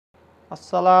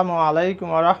Assalamu alaikum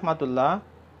wa rahmatullah.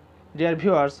 Dear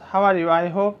viewers, how are you? I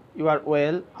hope you are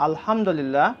well.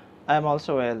 Alhamdulillah, I am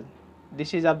also well.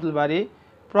 This is Abdul Bari,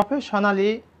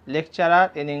 professionally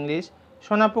lecturer in English,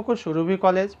 Sonapukur Surubi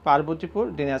College,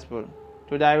 Parbutipur, Dinajpur.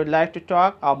 Today I would like to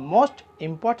talk a most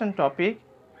important topic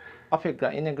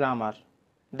in a grammar,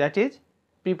 that is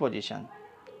preposition.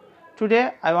 Today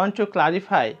I want to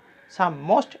clarify some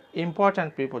most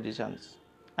important prepositions,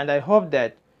 and I hope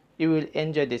that you will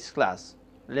enjoy this class.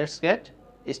 Let's get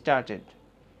started.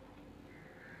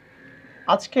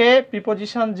 আজকে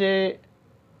preposition যে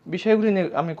বিষয়গুলি নিয়ে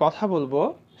আমি কথা বলবো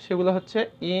সেগুলো হচ্ছে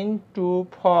in, two,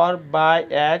 for, by,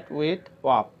 at, with,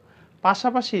 of.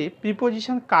 পাশাপাশি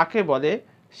প্রিপোজিশন কাকে বলে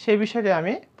সে বিষয়টা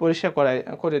আমি পরিষ্কার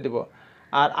করে দেব।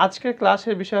 আর আজকের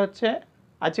ক্লাসের বিষয় হচ্ছে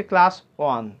আজকে ক্লাস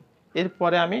 1।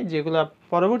 এরপরে আমি যেগুলো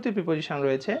পরবর্তী প্রিপোজিশন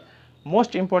রয়েছে,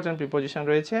 মোস্ট ইম্পর্ট্যান্ট প্রিপোজিশন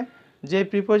রয়েছে, যে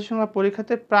প্রিপোজিশনগুলো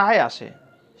পরীক্ষাতে প্রায় আসে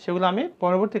সেগুলো আমি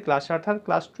পরবর্তী ক্লাসে অর্থাৎ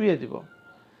ক্লাস 2-এ দেব।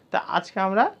 তা আজকে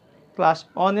আমরা ক্লাস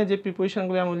 1-এ যে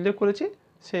প্রিপোজিশনগুলি আমি উল্লেখ করেছি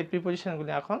সেই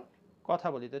প্রিপোজিশনগুলি এখন কথা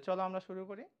বলি। তো চলো আমরা শুরু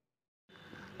করি।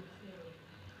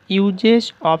 Uses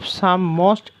of some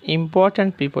most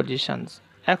important prepositions.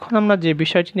 এখন আমরা যে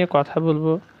বিষয়টি নিয়ে কথা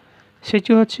বলবো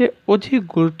সেটি হচ্ছে অধিক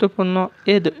গুরুত্বপূর্ণ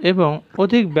এবং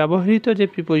অধিক ব্যবহৃত যে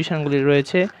প্রিপোজিশনগুলি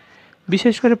রয়েছে,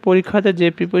 বিশেষ করে পরীক্ষাতে যে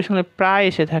প্রিপোজিশনগুলো প্রায়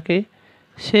এসে থাকে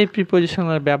সেই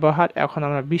প্রিপোজিশনের ব্যবহার এখন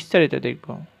আমরা বিস্তারিত দেখব।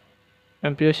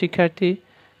 প্রিয় শিক্ষার্থী,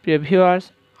 প্রিয় ভিউয়ার্স,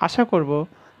 আশা করব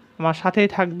আমার সাথেই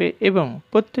থাকবে এবং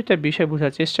প্রত্যেকটা বিষয়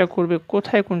বোঝার চেষ্টা করবে,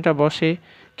 কোথায় কোনটা বসে,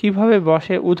 কিভাবে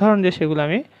বসে, উদাহরণ দিয়ে সেগুলো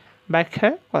আমি ব্যাখ্যা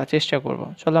করার চেষ্টা করব।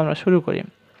 চলো আমরা শুরু করি।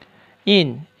 ইন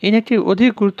একটি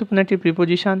অধিক গুরুত্বপূর্ণ একটি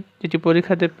প্রিপোজিশন যেটি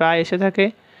পরীক্ষাতে প্রায় এসে থাকে।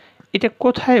 এটা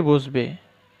কোথায় বসবে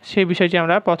সেই বিষয়টি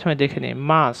আমরা প্রথমে দেখে নিই।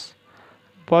 মাস,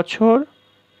 বছর,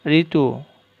 ঋতু,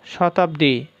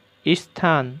 শতাব্দী,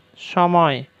 স্থান,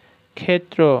 সময়,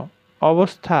 ক্ষেত্র,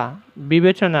 অবস্থা,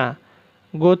 বিবেচনা,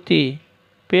 গতি,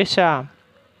 পেশা,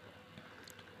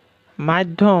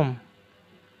 মাধ্যম,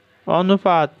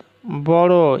 অনুপাত,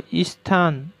 বড়,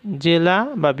 স্থান, জেলা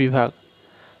বা বিভাগ,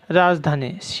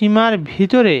 রাজধানী। সীমার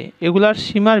ভিতরে, এগুলার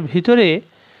সীমার ভিতরে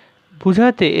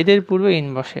বুঝাতে এদের পূর্বে ইন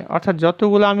বসে, অর্থাৎ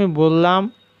যতগুলো আমি বললাম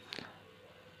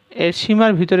এর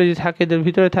সীমার ভিতরে যে থাকে, এদের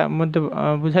ভিতরে মধ্যে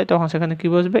বোঝায়, তখন সেখানে কি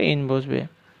বসবে? ইন বসবে।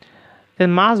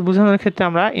 মাস বোঝানোর ক্ষেত্রে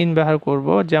আমরা ইন ব্যবহার করব।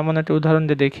 যেমন একটা উদাহরণ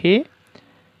দিয়ে দেখি।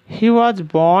 হি ওয়াজ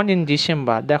বর্ন ইন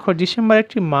ডিসেম্বর। দেখো, ডিসেম্বর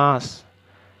একটি মাস,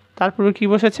 তারপরে কি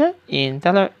বসেছে? ইন।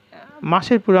 তাহলে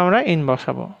মাসের পূর্বে আমরা ইন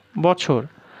বসাবো। বছর,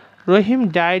 রহিম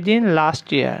ডাইড ইন লাস্ট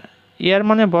ইয়ার। ইয়ার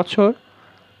মানে বছর,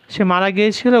 সে মারা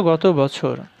গিয়েছিল গত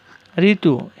বছর।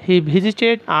 ঋতু, হি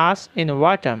ভিজিটেড আস ইন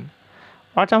ওয়াটাম।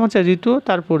 ওয়াটাম হচ্ছে ঋতু,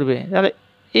 তার পূর্বে, তাহলে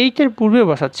এইটার পূর্বে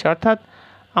বসাচ্ছে, অর্থাৎ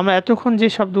আমরা এতক্ষণ যে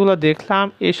শব্দগুলো দেখলাম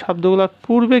এই শব্দগুলোর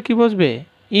পূর্বে কি বসবে?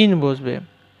 ইন বসবে।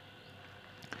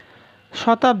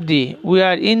 শতাব্দী, we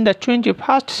are in the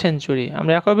 21st century।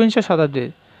 আমরা 21শ শতাব্দীর।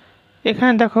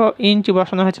 এখানে দেখো ইনটি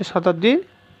বসানো হয়েছে শতাব্দীর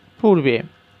পূর্বে।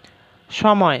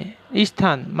 সময়,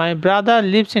 স্থান, my brother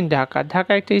lives in Dhaka.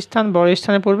 Dhaka একটি স্থান, বড়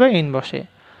স্থানের পূর্বে ইন বসে।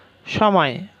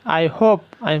 সময়, আই হোপ,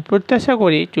 আমি প্রত্যাশা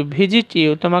করি, টু ভিজিট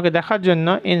ইউ, তোমাকে দেখার জন্য,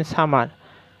 ইন সামার,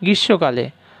 গ্রীষ্মকালে।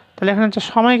 তাহলে এখানে একটা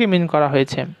সময়কে মিন করা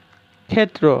হয়েছে।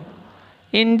 ক্ষেত্র,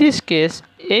 ইন দিস কেস,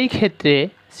 এই ক্ষেত্রে,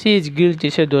 সি ইজ গিল্টি,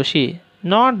 সে দোষী,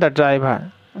 নট দ্য ড্রাইভার,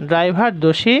 ড্রাইভার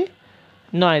দোষী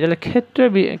নয়। তাহলে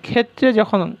ক্ষেত্রে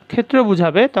যখন ক্ষেত্র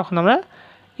বুঝাবে তখন আমরা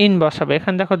ইন বসাবো।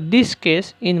 এখানে দেখো দিস কেস,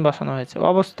 ইন বসানো হয়েছে।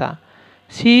 অবস্থা,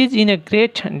 C is in a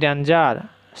great danger,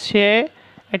 সে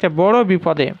একটা বড়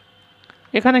বিপদে।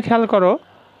 এখানে খেয়াল করো,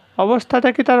 অবস্থাটা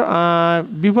কি তার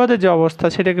বিপদের যে অবস্থা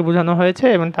সেটাকে বোঝানো হয়েছে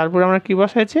এবং তারপর আমরা কি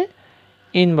বসাইছি?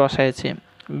 ইন বসাইছি।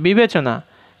 বিবেচনা,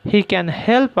 he can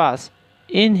help us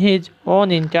in his own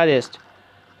interest,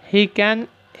 he can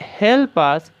help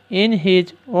us in his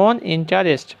own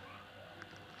interest.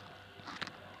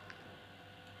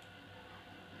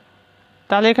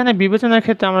 তাহলে এখানে বিবেচনার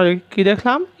ক্ষেত্রে আমরা কি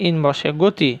দেখলাম? ইন বসে।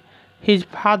 গতি, his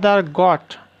father got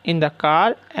in the car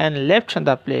and left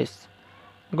the place,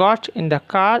 got in the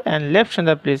car and left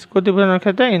the place, গতি বোঝানোর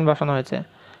ক্ষেত্রে ইন বসানো হয়েছে।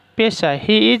 পেশা,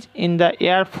 he is in the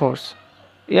air force,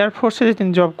 এয়ারফোর্সে যে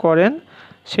তিনি জব করেন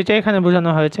সেটা এখানে বোঝানো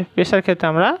হয়েছে। পেশার ক্ষেত্রে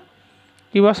আমরা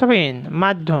কি বসাবো? ইন।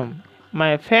 মাধ্যম, my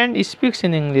friend speaks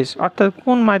in English, অর্থাৎ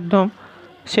কোন মাধ্যম,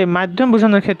 সেই মাধ্যম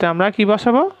বোঝানোর ক্ষেত্রে আমরা কি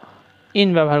বসাবো? ইন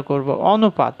ব্যবহার করব।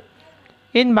 অনুপাত,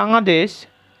 in Bangladesh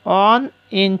 1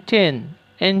 in 10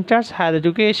 enters higher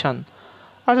education,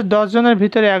 অর্থাৎ 10 জনের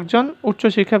ভিতরে একজন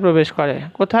উচ্চশিক্ষায় প্রবেশ করে।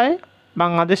 কোথায়?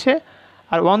 বাংলাদেশে।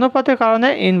 আর অনুপাতের কারণে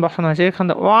ইন বসানো হয়েছে।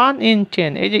 এখানে 1 in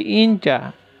 10, এই যে ইনটা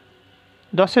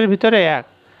 10-এর ভিতরে 1,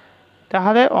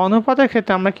 তাহলে অনুপাতের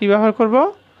ক্ষেত্রে আমরা কি ব্যবহার করব?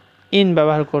 ইন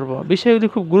ব্যবহার করব। বিষয়গুলি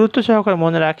খুব গুরুত্ব সহকারে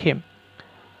মনে রাখি।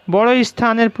 বড়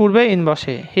স্থানের পূর্বে ইন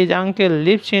বসে। His uncle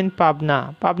lives in Pabna.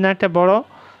 Pabna একটা বড়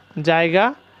জায়গা,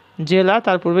 জেলা,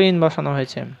 তার পূর্বে ইন বসানো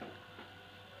হয়েছে।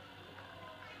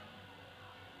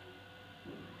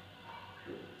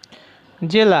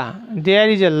 জেলা, there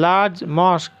is a large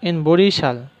মস্ক in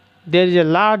Barishal. There is a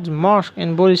large মস্ক in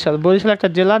Barishal. Barishal একটা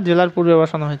জেলা, জেলার পূর্বে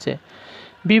বসানো হয়েছে।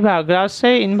 বিভাগ,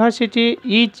 Rajshahi university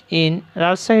is in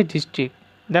Rajshahi district.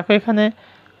 দেখো এখানে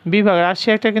বিভাগ,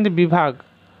 রাজশাহী একটা কিন্তু বিভাগ,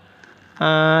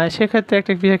 সেক্ষেত্রে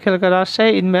একটা বিভাগ খেয়াল করে,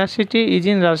 Rajshahi university is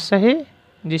in Rajshahi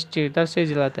district, Rajshahi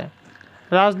জেলাতে।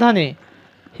 রাজধানী,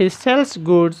 he sells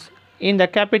goods in the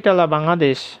capital of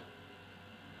Bangladesh.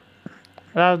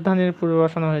 রাজধানীর পূর্বে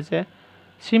বসানো হয়েছে।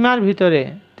 সীমার ভিতরে,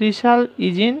 Trishal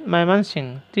is in Mymensingh.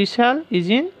 Trishal is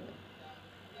in.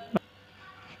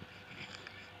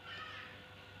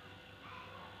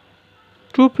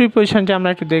 Two প্রিপোজিশনটি আমরা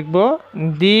একটু দেখব।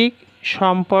 দিক,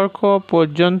 সম্পর্ক,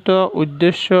 পর্যন্ত,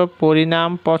 উদ্দেশ্য, পরিণাম,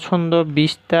 পছন্দ,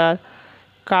 বিস্তার,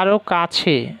 কারো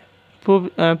কাছে,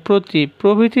 প্রতি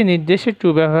প্রভৃতি নির্দেশে টু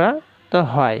ব্যবহৃত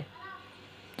হয়।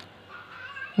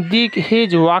 দিক, he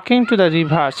is walking to the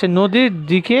river. সে নদীর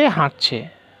দিকে হাঁটছে।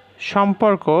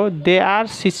 সম্পর্ক, দে আর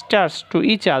সিস্টার্স টু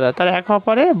ইচ আদার। তারা এক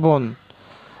অপরে বোন।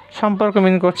 সম্পর্ক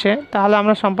মিন করছে, তাহলে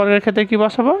আমরা সম্পর্কের ক্ষেত্রে কি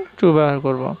বসাবো? টু ব্যবহার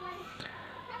করব।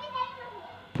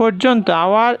 পর্যন্ত,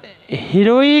 আওয়ার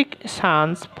হিরোইক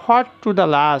সানস ফট টু দ্য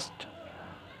লাস্ট।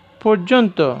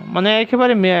 পর্যন্ত মানে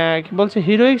একেবারে বলছে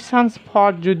হিরোইক সানস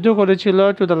ফট, যুদ্ধ করেছিল,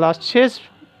 টু দ্য লাস্ট, শেষ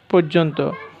পর্যন্ত।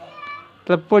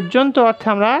 তাহলে পর্যন্ত অর্থে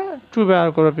আমরা টু ব্যবহার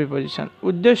করবো প্রিপোজিশন।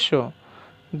 উদ্দেশ্য,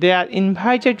 দে are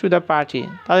invited to the party.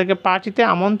 তাদেরকে পার্টিতে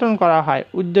আমন্ত্রণ করা হয়,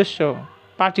 উদ্দেশ্য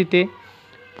পার্টিতে।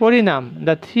 পরিণাম,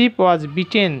 the thief was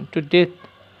beaten to death.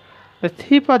 The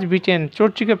thief was beaten,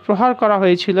 চোরটিকে প্রহার করা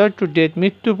হয়েছিল, টু ডেথ,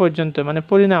 মৃত্যু পর্যন্ত, মানে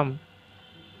পরিণাম।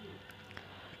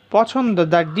 পছন্দ,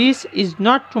 the dish is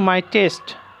not to my test.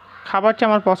 খাবারটি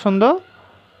আমার পছন্দ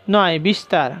নয়,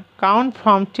 বিস্তার। Count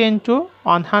from 10 to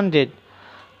 100।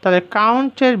 তাহলে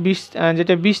কাউন্টের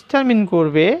যেটা বিস্তার মিন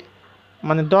করবে,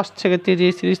 মানে 10 থেকে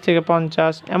 30, 30 থেকে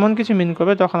 50 এমন কিছু মিন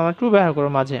করবে, তখন আমরা টু ব্যবহার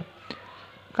করবো মাঝে।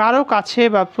 কারো কাছে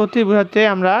বা প্রতি বোঝাতে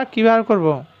আমরা কী ব্যবহার করব?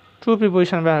 টু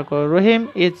প্রিপোজিশন ব্যবহার করব। রহিম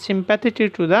is sympathetic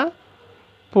to the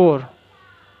poor.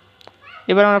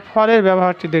 এবার আমরা ফরের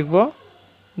ব্যবহারটি দেখব।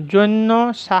 জন্য,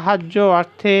 সাহায্য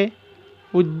অর্থে,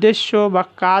 উদ্দেশ্য বা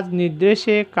কাজ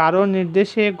নির্দেশে, কারণ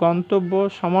নির্দেশে, গন্তব্য,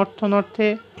 সমর্থন অর্থে,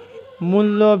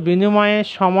 মূল্য বিনিময়ে,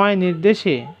 সময়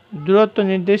নির্দেশে, দূরত্ব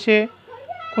নির্দেশে,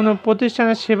 কোনো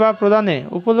প্রতিষ্ঠানের সেবা প্রদানে,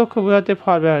 উপলক্ষ বোঝাতে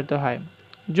ফর ব্যবহৃত হয়।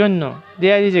 জন্য,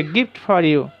 there is a gift for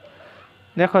you.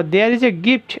 দেখো দেয়ার ইজ এ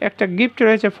গিফট, একটা গিফট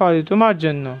রয়েছে ফর ইউ, তোমার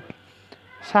জন্য।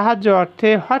 সাহায্য অর্থে,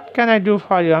 what can I do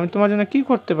for you, আমি তোমার জন্য কী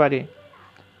করতে পারি।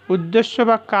 উদ্দেশ্য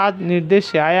বা কাজ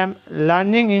নির্দেশে, I am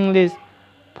learning English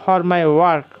for my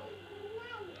work.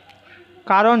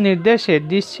 কারণ নির্দেশে,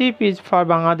 this ship is for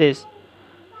Bangladesh.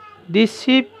 This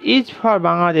ship is for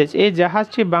Bangladesh, এই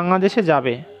জাহাজটি বাংলাদেশে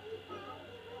যাবে।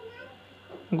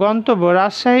 গন্তব্য,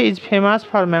 Rajshahi is famous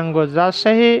for mangoes.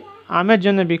 Rajshahi আমের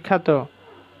জন্য বিখ্যাত।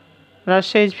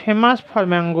 Rajshahi is famous for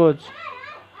mangoes.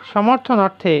 সমর্থন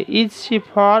অর্থে, is she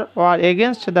for or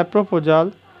against the proposal.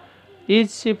 Is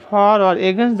she for or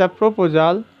against the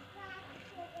proposal.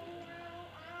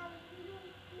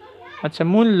 আচ্ছা,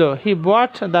 মূল্য, হি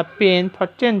বট দ্য পেন ফর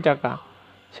 10 টাকা।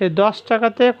 সে 10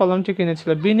 টাকাতে কলমটি কিনেছিল।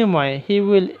 বিনিময়ে, he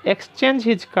will exchange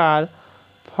his car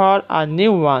for a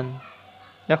new one.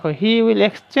 দেখো হি উইল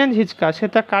এক্সচেঞ্জ হিজ কার, সে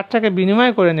তার কারটাকে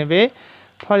বিনিময় করে নেবে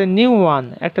ফর এ নিউ ওয়ান,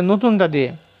 একটা নতুনটা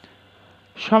দিয়ে।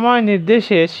 সময়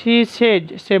নির্দেশে, শি সেড,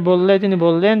 সে বললে, তিনি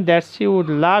বললেন, that she would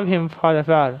love him for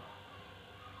ever.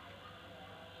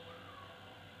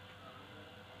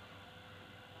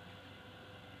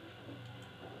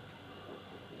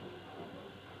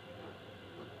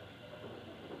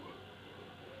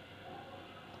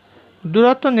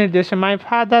 দূরত্ব নির্দেশে, my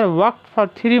father walked for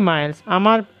 3 miles।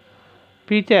 আমার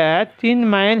পিতা 3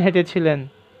 মাইল হেঁটেছিলেন।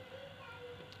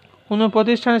 কোনো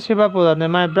প্রতিষ্ঠানের সেবা প্রদানে,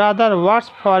 my brother works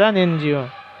for an NGO.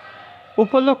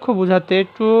 উপলক্ষ বোঝাতে,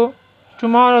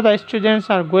 tomorrow the students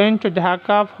are going to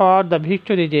Dhaka for the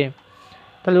victory day.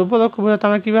 তাহলে উপলক্ষ বোঝাতে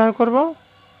আমরা কী ব্যবহার করব?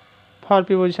 ফর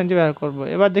প্রিপোজিশনটি ব্যবহার করব।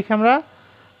 এবার দেখি আমরা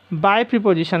বাই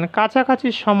প্রিপোজিশন। কাছাকাছি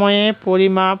সময়ে,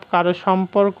 পরিমাপ, কারো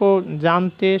সম্পর্ক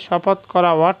জানতে, শপথ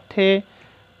করা অর্থে,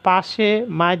 পাশে,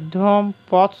 মাধ্যম,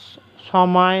 পথ,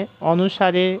 সময়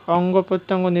অনুসারে, অঙ্গ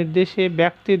প্রত্যঙ্গ নির্দেশে,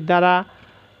 ব্যক্তির দ্বারা,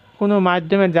 কোনো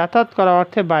মাধ্যমে যাতায়াত করা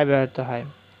অর্থে বাই ব্যবহৃত হয়।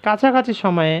 কাছাকাছি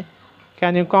সময়ে,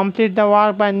 can you complete the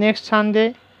work by next Sunday.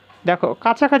 দেখো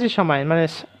কাছাকাছি সময় মানে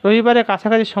রবিবারের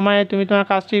কাছাকাছি সময়ে তুমি তোমার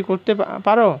কাজটি করতে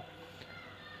পারো।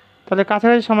 তাহলে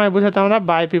কাছাকাছি সময় বোঝাতে আমরা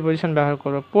বাই প্রিপোজিশন ব্যবহার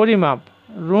করব। পরিমাপ,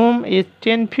 room is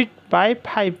 10 feet by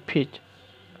 5 fit.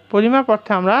 পরিমাপ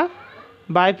অর্থে আমরা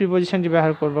বাই প্রিপোজিশনটি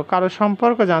ব্যবহার করব। কারো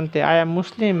সম্পর্ক জানতে, I am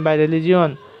Muslim by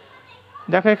religion.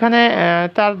 দেখো এখানে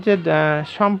তার যে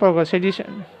সম্পর্ক সেটি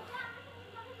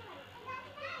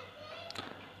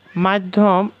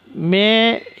মাধ্যম, মে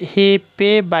হি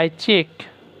pay by check,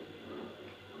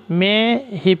 May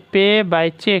he pay by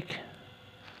check,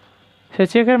 সে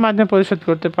চেকের মাধ্যমে পরিশোধ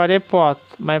করতে পারে। পথ,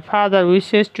 my father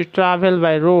wishes to travel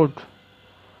by road.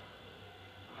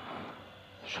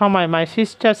 সময়, my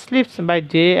sister slips by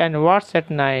day and works at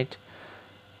night.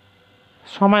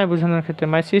 সময় বোঝানোর ক্ষেত্রে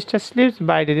my sister slips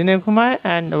by day, দিনে ঘুমায়,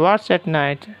 অ্যান্ড ওয়ার্কস অ্যাট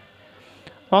নাইট।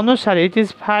 অনুসারে, it is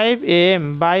 5 AM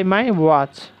by my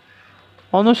watch.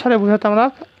 অনুসারে বোঝাতে আমরা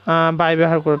বাই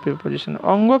ব্যবহার করব প্রিপোজিশন।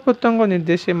 অঙ্গ প্রত্যঙ্গ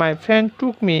নির্দেশে, my friend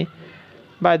took me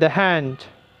by the hand.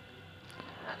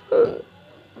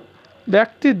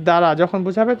 ব্যক্তির দ্বারা যখন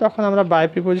বোঝাবে তখন আমরা বাই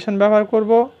প্রিপোজিশন ব্যবহার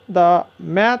করব। The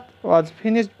math was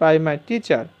finished by my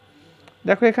teacher.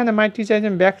 দেখো এখানে মাই টিচার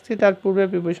যে ব্যক্তি, তার পূর্বে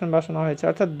প্রিপোজিশন বসানো হয়েছে,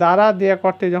 অর্থাৎ দ্বারা দেয়া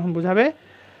করতে যখন বোঝাবে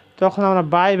তখন আমরা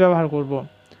বাই ব্যবহার করব।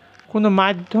 কোনো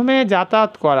মাধ্যমে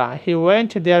যাতায়াত করা, he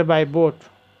went there by boat.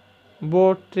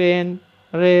 Boat, train,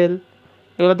 rail,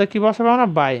 এগুলোতে কী বসাবো আমরা?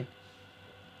 বাই।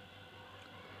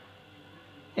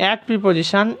 অ্যাট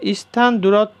প্রিপোজিশন, স্থান,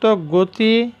 দূরত্ব,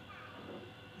 গতি,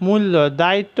 মূল্য,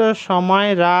 দায়িত্ব, সময়,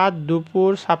 রাত, দুপুর,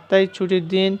 সাপ্তাহিক ছুটির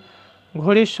দিন,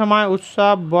 ঘড়ির সময়,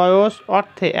 উৎসব, বয়স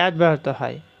অর্থে অ্যাট ব্যবহৃত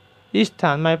হয়।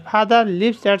 স্থান, my father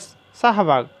leaves at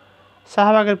Shahbag.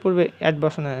 শাহবাগের পূর্বে অ্যাট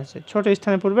বসানো হয়েছে, ছোট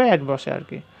স্থানের পূর্বে অ্যাট বসে আর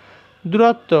কি।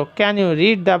 দূরত্ব, can you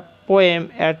read the poem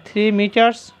at 3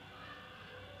 metres.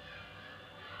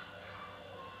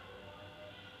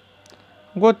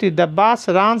 গতি, the bus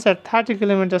runs at 30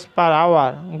 kilometres per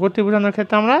hour. গতি বোঝানোর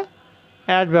ক্ষেত্রে আমরা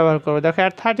অ্যাট ব্যবহার করবো। দেখো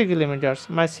at 30 kilometres.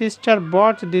 My sister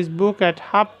bot this book at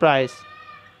half price.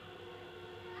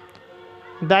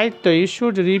 দায়িত্ব, you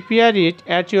should repair it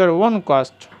at your own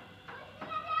cost.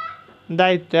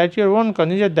 দায়িত্ব, অ্যাট ইউর ওন কস্ট,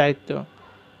 নিজের দায়িত্ব।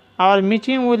 Hour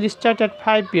meeting will start at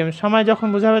 5 PM। সময় যখন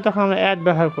বোঝাবে তখন আমরা অ্যাট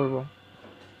ব্যবহার করব।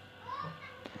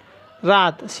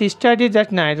 রাত, শি স্টাডিজ অ্যাট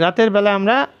নাইট। রাতের বেলা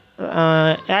আমরা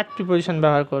অ্যাট প্রিপোজিশন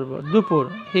ব্যবহার করব। দুপুর,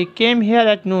 হি কেম হিয়ার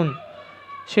অ্যাট নুন।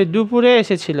 সে দুপুরে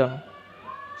এসেছিল।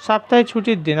 সাপ্তাহিক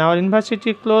ছুটির দিন, hour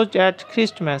university closed at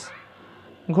Christmas.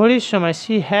 ঘড়ির সময়,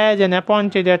 she has an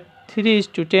appointed at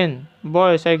 3:10।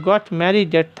 বয়স, আই গট ম্যারিড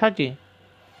অ্যাট 30।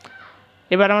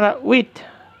 এবার আমরা উইথ,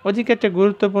 অধিক্ষেত্রে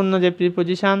গুরুত্বপূর্ণ যে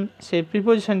প্রিপোজিশন, সেই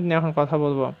প্রিপোজিশনটি নিয়ে এখন কথা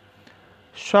বলবো।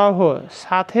 সহ,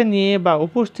 সাথে নিয়ে বা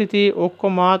উপস্থিতি,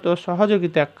 ঐক্যমত ও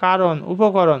সহযোগিতা, কারণ,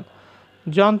 উপকরণ,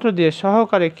 যন্ত্র দিয়ে,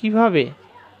 সহকারে, কিভাবে,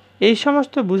 এই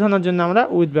সমস্ত বোঝানোর জন্য আমরা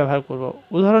উইথ ব্যবহার করব।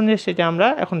 উদাহরণ দিয়ে সেটা আমরা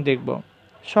এখন দেখব।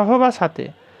 সহ বা সাথে,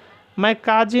 my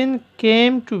cousin came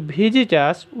to visit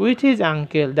us with his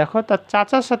uncle. দেখো তার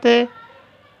চাচার সাথে,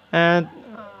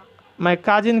 মাই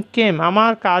কাজিন কেম,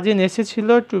 আমার কাজিন এসেছিল,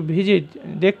 টু ভিজিট,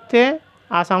 দেখতে,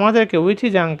 আস, আমাদেরকে, উইথ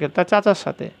হিজ আঙ্কেল, তার চাচার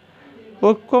সাথে।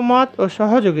 ঐক্যমত ও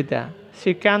সহযোগিতা, C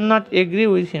can not agree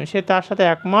with him, সে তার সাথে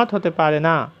একমত হতে পারে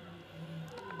না।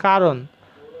 কারণ,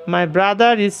 my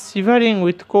brother is shivering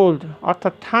with cold,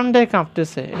 অর্থাৎ ঠান্ডায়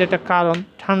কাঁপতেছে, এটা একটা কারণ,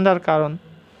 ঠান্ডার কারণ,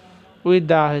 উইথ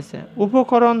দেওয়া হয়েছে।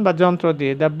 উপকরণ বা যন্ত্র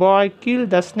দিয়ে, the boy kill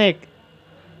the snake,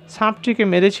 সাপটিকে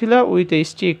মেরেছিল, উইথ এ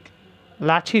স্টিক,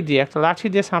 লাঠি দিয়ে, একটা লাঠি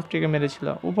দিয়ে সাপটিকে মেরেছিল,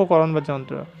 উপকরণ বা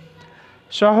যন্ত্র।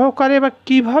 সহকারে বা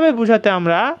কিভাবে বোঝাতে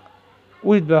আমরা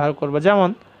উইথ ব্যবহার করব। যেমন,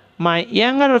 my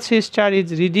younger sister is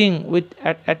reading with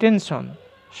attention.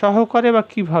 সহকারে বা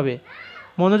কিভাবে,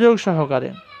 মনোযোগ সহকারে,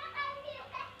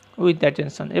 উইথ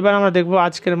অ্যাটেনশন। এবার আমরা দেখব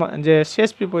আজকের যে শেষ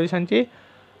প্রিপোজিশনটি,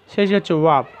 সেটি হচ্ছে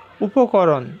ওয়াব।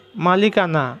 উপকরণ,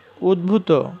 মালিকানা, উদ্ভূত,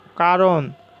 কারণ,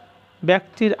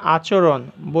 ব্যক্তির আচরণ,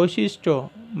 বৈশিষ্ট্য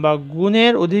বা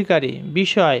গুণের অধিকারী,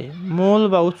 বিষয়, মূল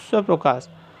বা উৎস প্রকাশ,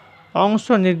 অংশ,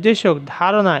 নির্দেশক,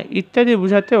 ধারণা ইত্যাদি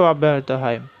বোঝাতে ওয়াব ব্যবহৃত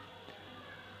হয়।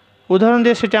 উদাহরণ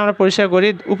দিয়ে সেটা আমরা পরিষ্কার করি।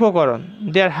 উপকরণ,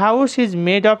 their house is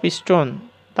made of stone,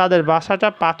 তাদের বাসাটা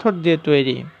পাথর দিয়ে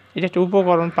তৈরি, এটা একটা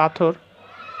উপকরণ, পাথর।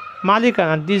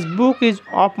 মালিকানা, this book is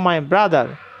of my brother,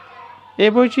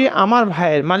 এই বইটি আমার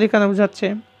ভাইয়ের, মালিকানা বোঝাচ্ছে,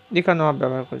 এখানে অফ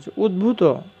ব্যবহার করেছে। উদ্ভূত,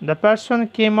 the person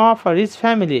came of a rich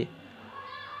family,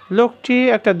 লোকটি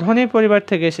একটা ধনী পরিবার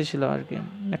থেকে এসেছিল আর কি।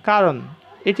 কারণ,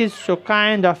 it is so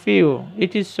kind of you,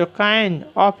 it is so kind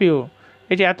of you,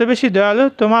 এটি এত বেশি দয়ালু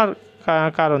তোমার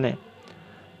কারণে।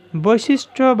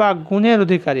 বৈশিষ্ট্য বা গুণের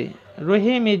অধিকারী,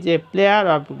 রহিম is a player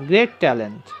of great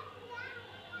talent,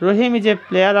 Rahim is a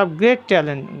player of great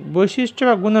talent, বৈশিষ্ট্য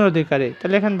বা গুণের অধিকারী,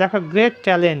 তাহলে এখানে দেখো গ্রেট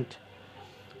ট্যালেন্ট।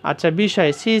 আচ্ছা,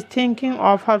 বিষয়, C is thinking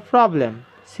of her problem,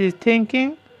 C is thinking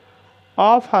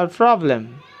of her problem,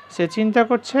 সে চিন্তা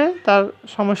করছে তার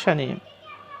সমস্যা নিয়ে।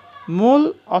 মূল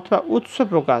অথবা উৎস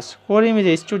প্রকাশ, করিম is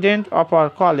a student of our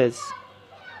college.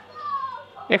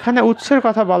 এখানে উৎসের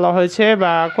কথা বলা হয়েছে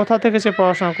বা কোথা থেকে সে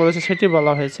পড়াশোনা করেছে সেটি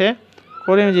বলা হয়েছে।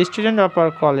 করিম is a student of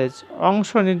our college, অংশ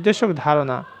নির্দেশক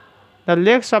ধারণা, the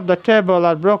legs of the table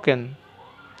R broken.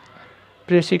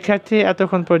 প্রিয় শিক্ষার্থী,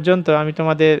 এতক্ষণ পর্যন্ত আমি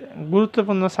তোমাদের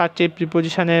গুরুত্বপূর্ণ 4টি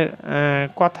প্রিপোজিশনের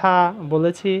কথা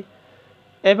বলেছি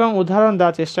এবং উদাহরণ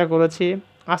দেওয়ার চেষ্টা করেছি।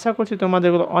 আশা করছি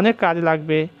তোমাদেরগুলো অনেক কাজে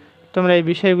লাগবে। তোমরা এই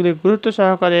বিষয়গুলি গুরুত্ব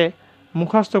সহকারে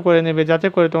মুখস্থ করে নেবে, যাতে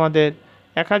করে তোমাদের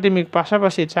একাডেমিক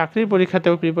পাশাপাশি চাকরির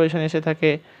পরীক্ষাতেও প্রিপোজিশন এসে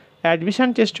থাকে, অ্যাডমিশন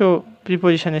টেস্টেও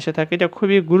প্রিপোজিশন এসে থাকে। এটা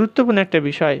খুবই গুরুত্বপূর্ণ একটা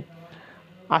বিষয়।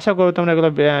 আশা করো তোমরা এগুলো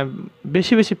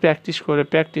বেশি বেশি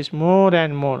practice more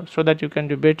and more, so that you can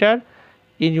do better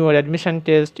in your admission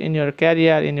test, in your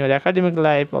career, in your academic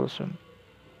life also.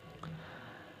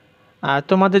 আর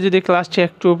তোমাদের যদি ক্লাসটি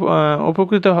একটু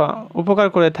উপকার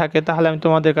করে থাকে, তাহলে আমি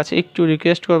তোমাদের কাছে একটু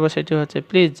রিকোয়েস্ট করবো, সেটি হচ্ছে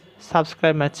প্লিজ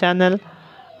সাবস্ক্রাইব মাই চ্যানেল।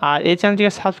 আর এই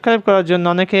চ্যানেলটিকে সাবস্ক্রাইব করার জন্য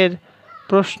অনেকের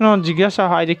প্রশ্ন জিজ্ঞাসা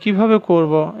হয় যে কীভাবে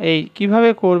করব, কীভাবে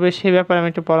করবে সেই ব্যাপারে আমি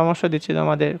একটু পরামর্শ দিচ্ছি,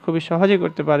 তোমাদের খুবই সহজেই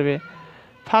করতে পারবে।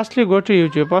 Firstly go to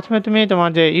YouTube. প্রথমে তুমি তোমার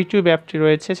যে ইউটিউব অ্যাপটি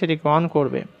রয়েছে সেটিকে অন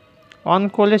করবে। অন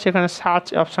করলে সেখানে সার্চ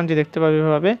অপশানটি দেখতে পাবে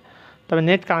এভাবে, তবে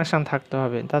নেট কানেকশান থাকতে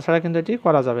হবে, তাছাড়া কিন্তু এটি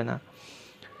করা যাবে না।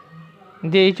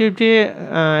 দিয়ে ইউটিউবটি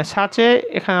সার্চে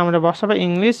এখানে আমরা বসাবো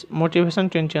ইংলিশ মোটিভেশন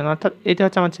 21, অর্থাৎ এটা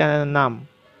হচ্ছে আমার চ্যানেলের নাম,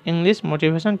 ইংলিশ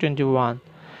মোটিভেশন 21।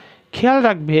 খেয়াল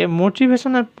রাখবে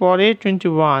মোটিভেশনের পরে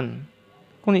 21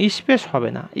 কোনো স্পেস হবে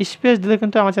না, স্পেস দিলে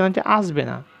কিন্তু আমার চ্যানেলটি আসবে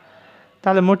না।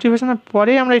 তাহলে মোটিভেশনের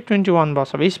পরেই আমরা এই 21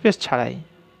 বসাবো, স্পেস ছাড়াই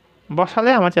বসালে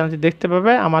আমার চ্যানেলটি দেখতে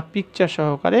পাবে, আমার পিকচার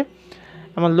সহকারে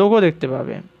আমার লোগো দেখতে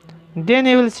পাবে। দেন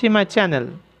you will see my channel,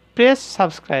 press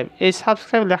subscribe, এই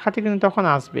সাবস্ক্রাইব লেখাটি কিন্তু তখন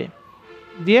আসবে,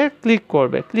 দিয়ে ক্লিক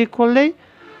করবে। ক্লিক করলেই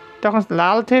তখন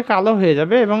লাল থেকে কালো হয়ে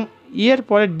যাবে এবং ইয়ের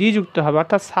পরে ডি যুক্ত হবে,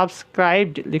 অর্থাৎ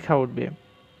সাবস্ক্রাইবড লেখা উঠবে।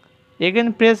 এগেন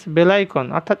প্রেস বেল আইকন,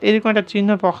 অর্থাৎ এরকম একটা চিহ্ন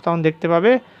তখন দেখতে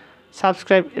পাবে,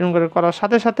 সাবস্ক্রাইব এরকম করে করার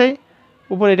সাথে সাথেই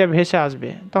উপরে এটা ভেসে আসবে,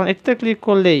 তখন এটাতে ক্লিক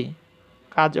করলেই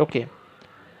কাজ ওকে।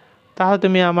 তাহলে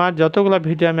তুমি আমার যতগুলো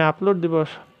ভিডিও আমি আপলোড দেবো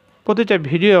প্রতিটা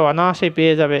ভিডিও অনায়াসেই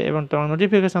পেয়ে যাবে এবং তোমার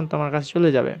নোটিফিকেশান তোমার কাছে চলে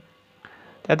যাবে।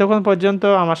 এতক্ষণ পর্যন্ত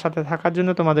আমার সাথে থাকার জন্য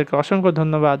তোমাদেরকে অসংখ্য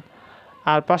ধন্যবাদ।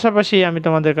 আর পাশাপাশি আমি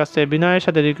তোমাদের কাছে বিনয়ের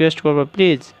সাথে রিকোয়েস্ট করব,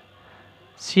 please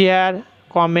share,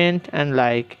 comment and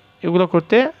like, এগুলো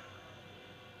করতে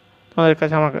তোমাদের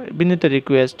কাছে আমার বিনীত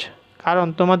রিকোয়েস্ট। কারণ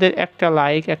তোমাদের একটা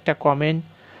লাইক, একটা কমেন্ট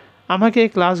আমাকে এই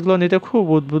ক্লাসগুলো নিতে খুব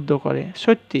উদ্বুদ্ধ করে।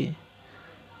 সত্যি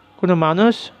কোনো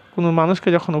মানুষকে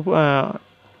যখন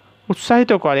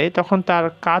উৎসাহিত করে তখন তার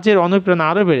কাজের অনুপ্রেরণা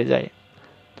আরও বেড়ে যায়।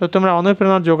 তো তোমরা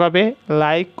অনুপ্রেরণা যোগাবে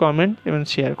লাইক, কমেন্ট এবং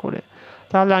শেয়ার করে,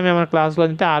 তাহলে আমি আমার ক্লাসগুলো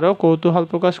নিতে আরও কৌতূহল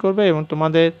প্রকাশ করবে। এবং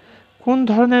তোমাদের কোন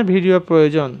ধরনের ভিডিও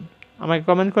প্রয়োজন আমাকে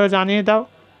কমেন্ট করে জানিয়ে দাও।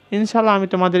 ইনশাআল্লাহ আমি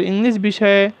তোমাদের ইংলিশ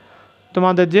বিষয়ে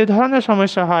তোমাদের যে ধরনের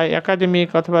সমস্যা হয়, একাডেমিক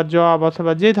অথবা জব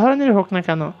অথবা যে ধরনের হোক না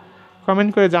কেন, কমেন্ট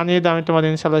করে জানিয়ে দাও, আমি তোমাদের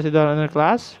ইনশাআল্লাহ সে ধরনের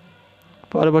ক্লাস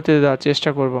পরবর্তীতে দেওয়ার চেষ্টা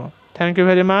করব। Thank you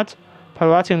very much for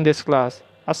watching this class.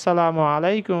 আসসালামু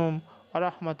আলাইকুম ওয়া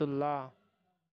রাহমাতুল্লাহ।